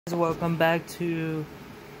Welcome back to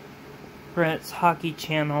Brett's Hockey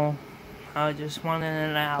Channel. I just wanted to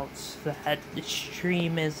announce that the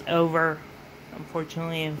stream is over.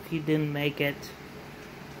 Unfortunately, if you didn't make it,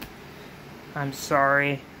 I'm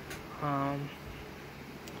sorry.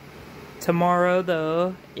 Tomorrow,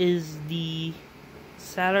 though, is the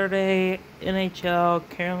Saturday NHL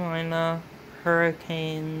Carolina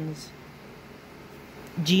Hurricanes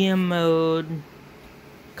GM mode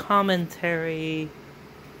commentary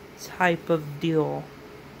type of deal.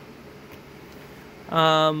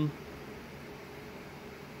 I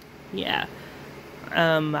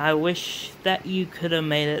wish that you could have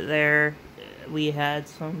made it there. We had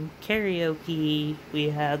some karaoke, we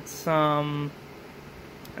had some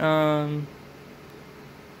other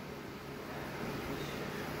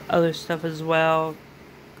stuff as well,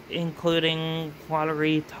 including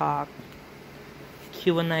lottery talk,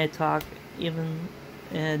 Q&A talk,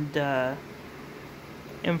 and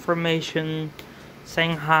information,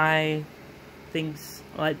 saying hi, things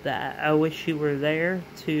like that. I wish you were there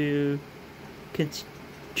to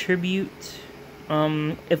contribute.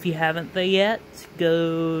 If you haven't yet,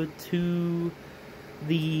 go to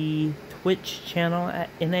the Twitch channel at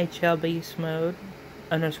NHL Beast Mode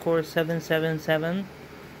 _777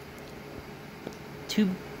 to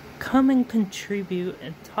come and contribute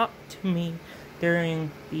and talk to me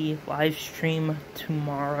during the live stream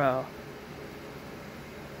tomorrow.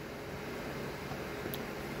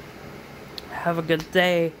 Have a good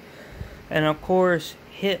day, and of course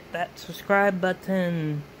hit that subscribe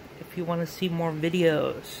button if you want to see more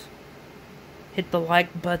videos. Hit the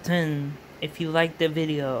like button if you like the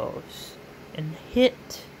videos, and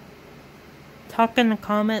talk in the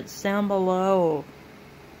comments down below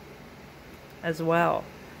as well,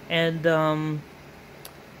 and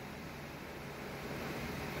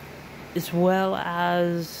as well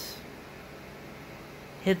as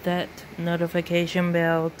hit that notification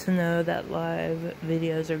bell to know that live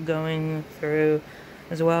videos are going through,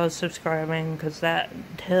 as well as subscribing, because that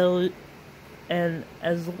and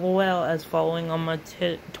as well as following on my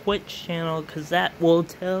Twitch channel, because that will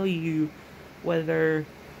tell you whether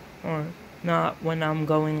or not when I'm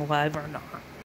going live or not.